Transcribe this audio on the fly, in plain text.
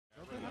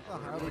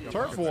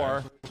Turf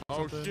war.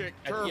 Oh shit,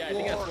 turf yeah, I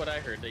think that's what I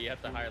heard. That you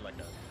have to hire like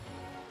a.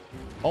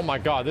 Oh my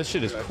god, this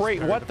shit is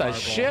crazy. What the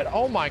shit?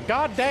 Oh my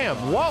god damn.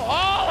 Whoa.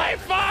 Holy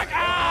fuck!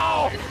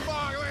 Ow!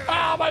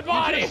 Ow, my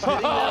body!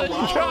 Oh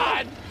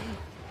god!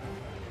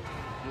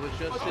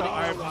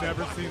 I've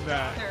never seen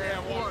that.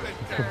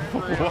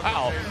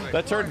 Wow,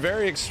 that turned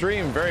very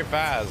extreme, very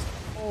fast.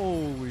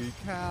 Holy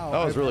cow.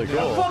 That was really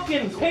cool.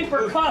 Fucking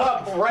paper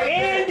cup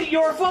and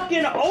your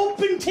fucking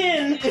open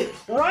tin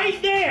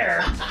right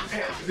there,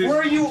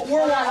 where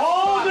we're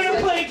all gonna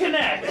play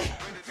Connect.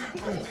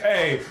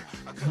 Hey,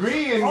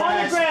 me and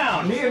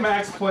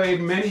Max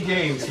played many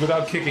games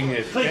without kicking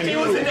it. Like, it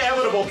was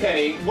inevitable,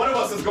 Kenny. One of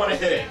us is going to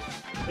hit it.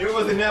 It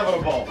was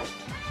inevitable.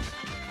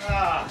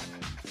 Ah.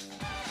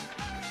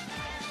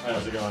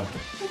 How's it going?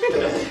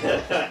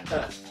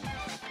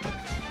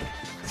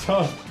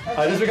 So,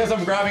 just because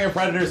I'm grabbing a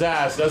predator's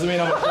ass doesn't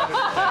mean I'm a predator's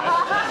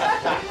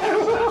ass.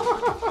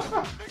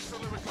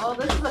 Oh,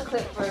 this is a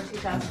clip for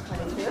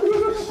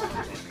 2022.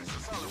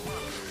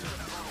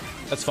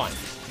 That's fine.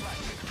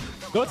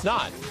 No, it's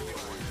not.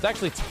 It's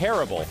actually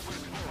terrible.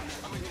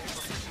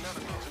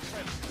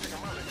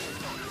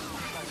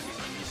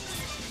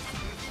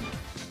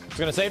 It's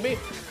gonna save me?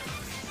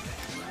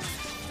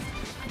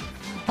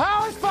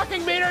 How much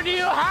fucking meter do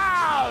you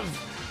have?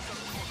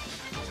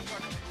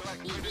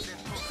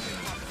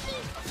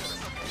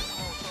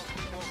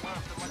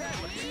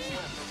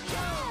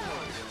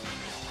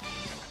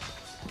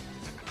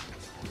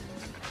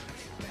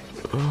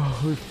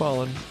 We've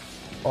fallen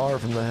far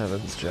from the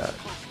heavens, chat.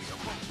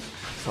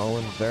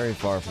 Fallen very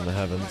far from the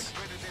heavens.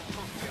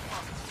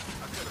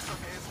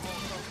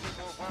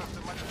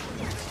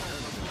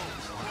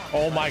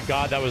 Oh my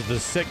god, that was the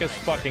sickest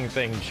fucking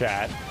thing,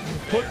 chat.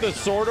 Put the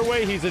sword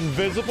away, he's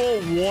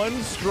invisible,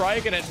 one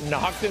strike and it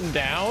knocked him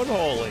down?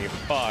 Holy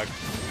fuck.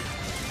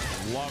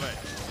 Love it.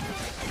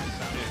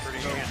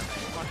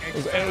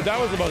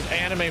 That was the most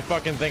anime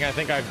fucking thing I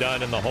think I've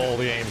done in the whole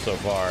game so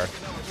far.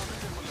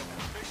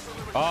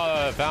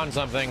 Oh, I found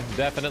something.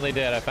 Definitely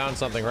did. I found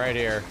something right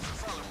here.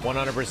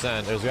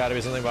 100%. There's got to be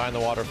something behind the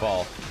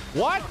waterfall.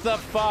 What the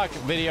fuck,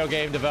 video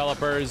game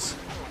developers?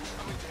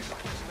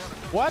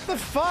 What the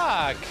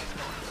fuck?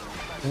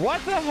 What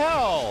the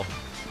hell?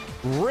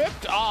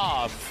 Ripped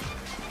off.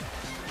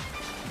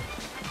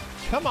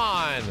 Come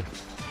on.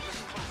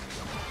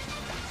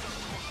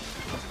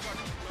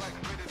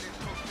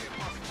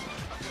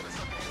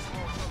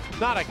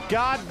 Not a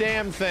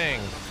goddamn thing.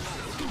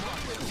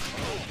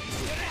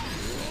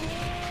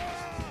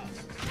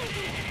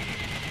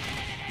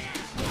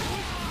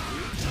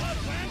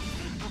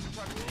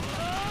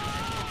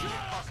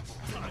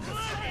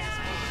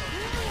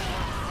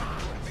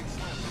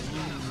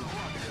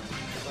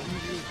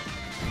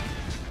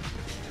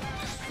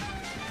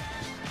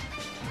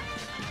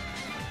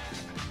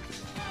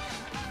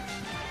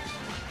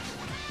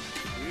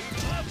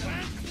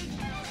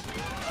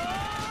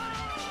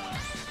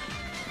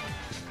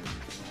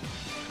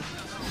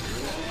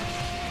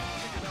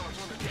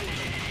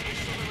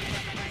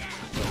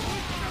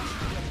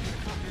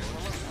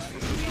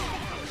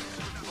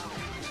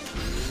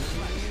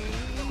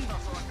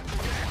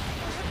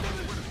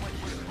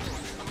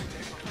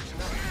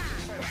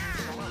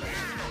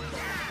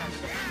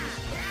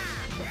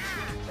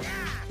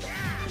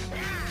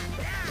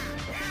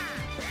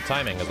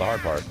 Timing is the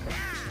hard part.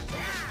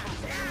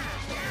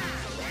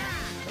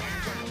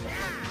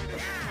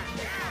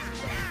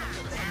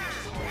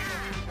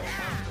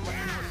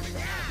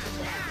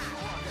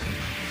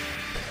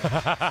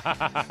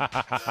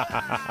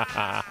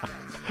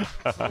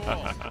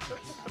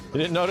 You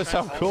didn't notice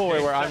how cool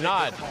we were? I'm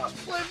not.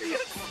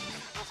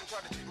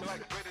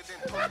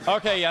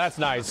 Okay, yeah, that's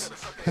nice.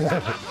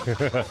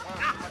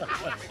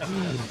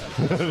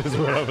 Just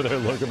went over there,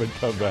 look him, and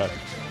come back.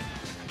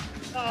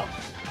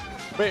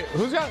 Wait,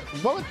 who's got...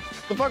 What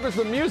the fuck was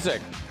the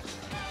music?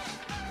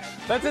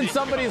 That's in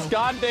somebody's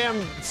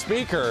goddamn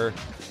speaker.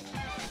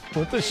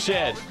 What the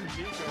shit?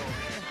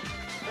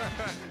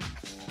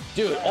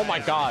 Dude, oh my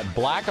god.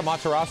 Black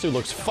Amaterasu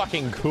looks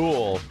fucking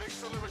cool.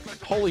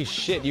 Holy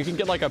shit, you can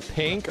get like a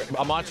pink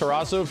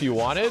Amaterasu if you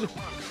wanted?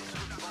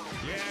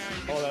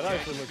 Oh, that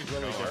actually looks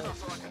really good.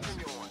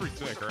 Pretty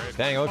sick, right?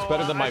 Dang, it looks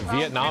better than my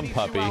Vietnam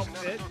puppy. I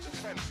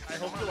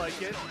hope you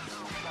like it.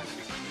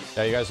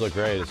 Yeah, you guys look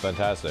great. It's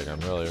fantastic. I'm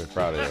really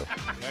proud of you.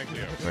 Thank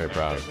you. Very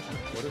proud.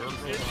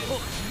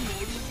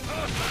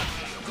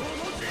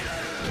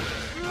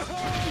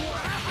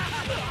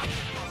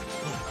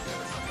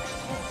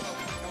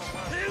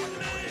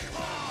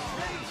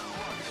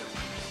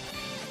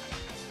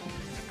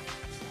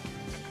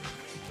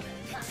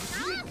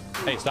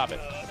 Hey, stop it.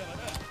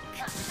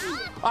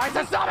 I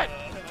said stop it!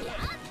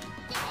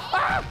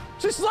 Ah!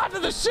 She slapped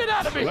the shit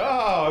out of me!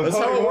 Oh, that's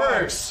how it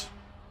works.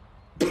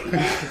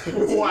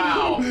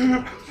 Wow.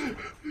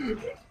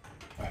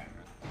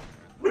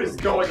 What is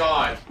going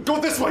on? Go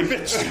this way,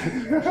 bitch!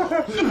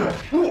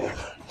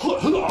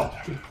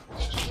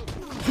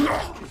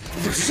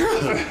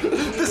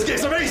 This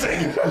game's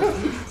amazing!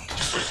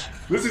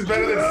 This is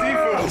better than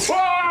seafood.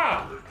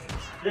 Ah!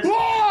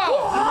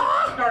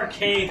 Ah!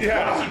 arcade.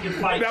 Yeah. You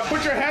can fight. Now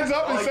put your hands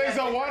up and say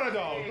Zawada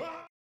dog.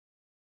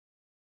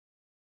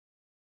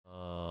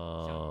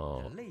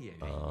 哦，人类演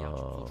员一样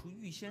去做出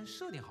预先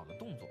设定好的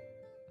动作，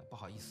那不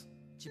好意思，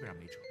基本上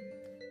没辙。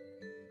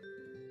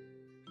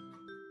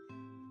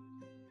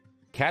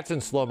 Cats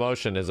in slow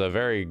motion is a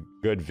very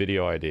good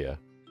video idea.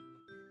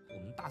 我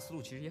们大思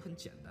路其实也很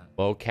简单，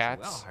 Low 主要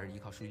cats. 还是依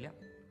靠数据量。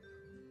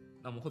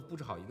那我们会布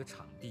置好一个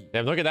场地。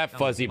 Damn, look at that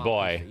fuzzy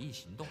boy.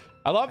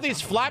 I love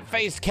these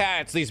flat-faced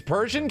cats. These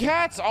Persian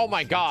cats. Oh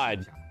my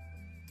god.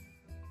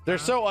 They're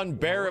so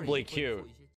unbearably cute.